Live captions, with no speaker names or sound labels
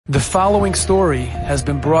The following story has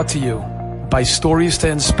been brought to you by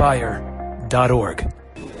StoriesToInspire.org.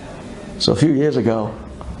 So a few years ago,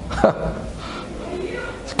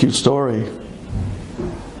 it's a cute story.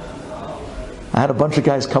 I had a bunch of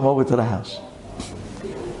guys come over to the house.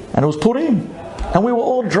 And it was Purim. And we were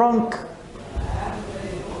all drunk.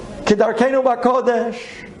 Kedarkeinu b'kodesh.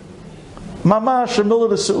 Mamash in the middle of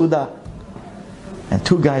the Seudah. And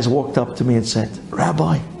two guys walked up to me and said,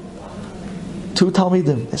 Rabbi, two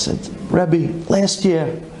Talmidim, they said, Rabbi, last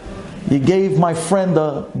year you gave my friend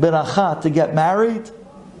a beracha to get married,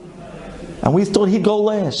 and we thought he'd go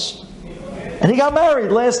last. And he got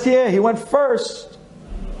married last year. He went first.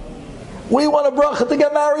 We want a bracha to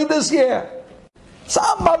get married this year. So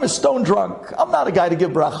I'm a stone drunk. I'm not a guy to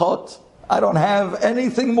give brachot. I don't have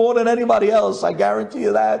anything more than anybody else. I guarantee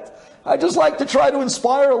you that. I just like to try to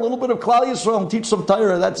inspire a little bit of Klal Yisrael and teach some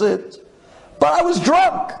Torah. That's it. But I was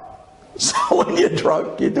drunk. So when you're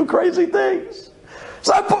drunk, you do crazy things.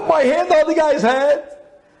 So I put my hand on the guy's head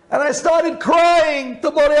and I started crying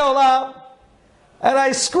to Borei Olam. And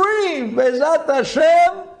I screamed, Be'ezat Hashem,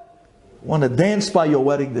 I want to dance by your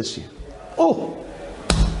wedding this year. Oh!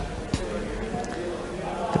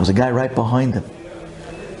 There was a guy right behind him.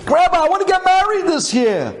 Rabbi, I want to get married this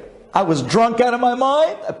year. I was drunk out of my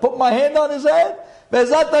mind. I put my hand on his head.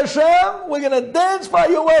 Be'ezat Hashem, we're going to dance by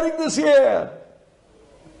your wedding this year.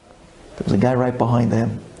 There was a guy right behind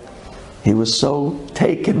him. He was so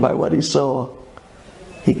taken by what he saw.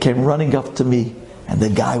 He came running up to me, and the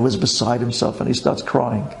guy was beside himself, and he starts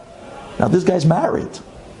crying. Now this guy's married.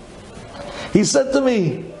 He said to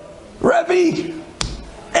me, Rabbi,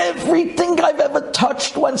 everything I've ever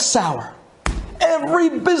touched went sour.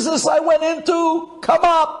 Every business I went into, come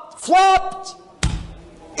up, flopped.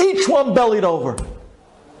 Each one bellied over.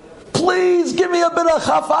 Please give me a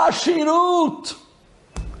beracha for ashirut.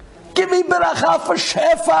 Give me beracha for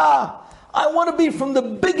shefa. I want to be from the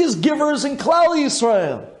biggest givers in Klal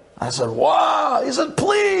Yisrael. I said, wow. He said,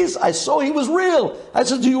 please. I saw he was real. I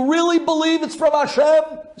said, do you really believe it's from Hashem?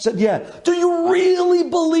 He said, yeah. Do you really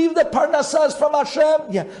believe that Parnassah is from Hashem?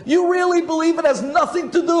 Yeah. You really believe it has nothing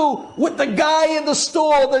to do with the guy in the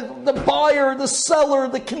store, the buyer, the seller,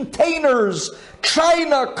 the containers,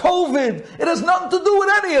 China, COVID. It has nothing to do with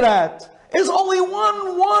any of that. There's only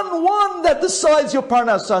one that decides your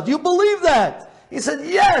Parnassah. Do you believe that? He said,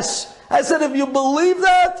 yes. I said, if you believe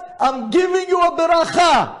that, I'm giving you a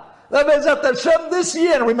beracha. Hashem this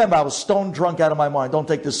year. And remember, I was stone drunk out of my mind. Don't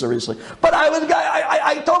take this seriously. But I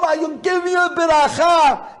told him, I will give you a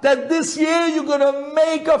beracha that this year you're going to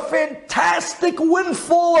make a fantastic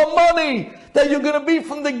windfall of money. That you're going to be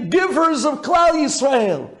from the givers of Klal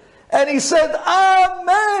Yisrael. And he said,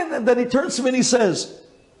 Amen. And then he turns to me and he says,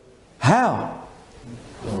 how?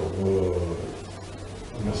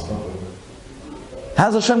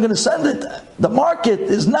 How's Hashem going to send it? The market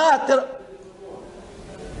is not.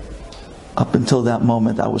 Up until that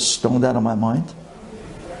moment, I was stoned out of my mind.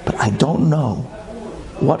 But I don't know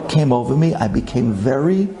what came over me. I became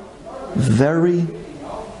very, very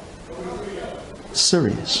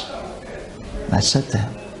serious. And I said to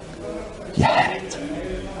him, you had it.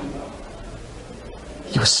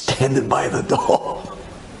 You were standing by the door.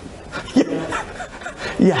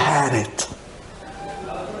 You had it.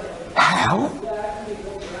 How?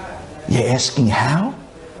 You're asking how?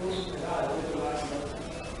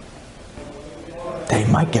 They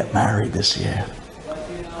might get married this year.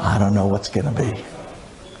 I don't know what's going to be.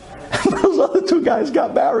 Those other two guys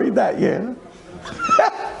got married that year.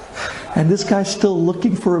 And this guy's still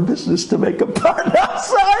looking for a business to make a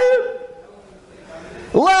parnassah.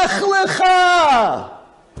 Lech lecha!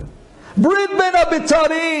 Brit ben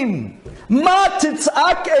abitarim! Ma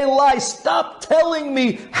titzak elai, stop telling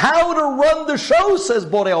me how to run the show, says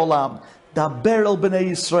Borei Olam. Daber el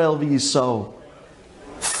bnei Yisrael v'yiso.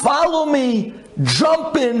 Follow me,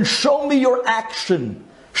 jump in, show me your action,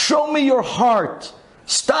 show me your heart.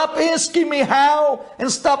 Stop asking me how and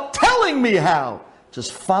stop telling me how.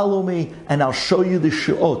 Just follow me and I'll show you the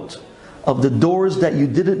shu'ot of the doors that you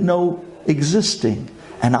didn't know existing,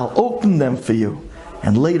 and I'll open them for you.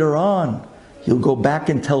 And later on, you'll go back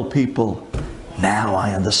and tell people, now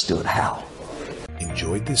I understood how.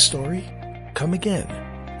 Enjoyed this story? Come again.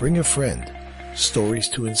 Bring a friend.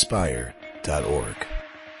 StoriesToInspire.org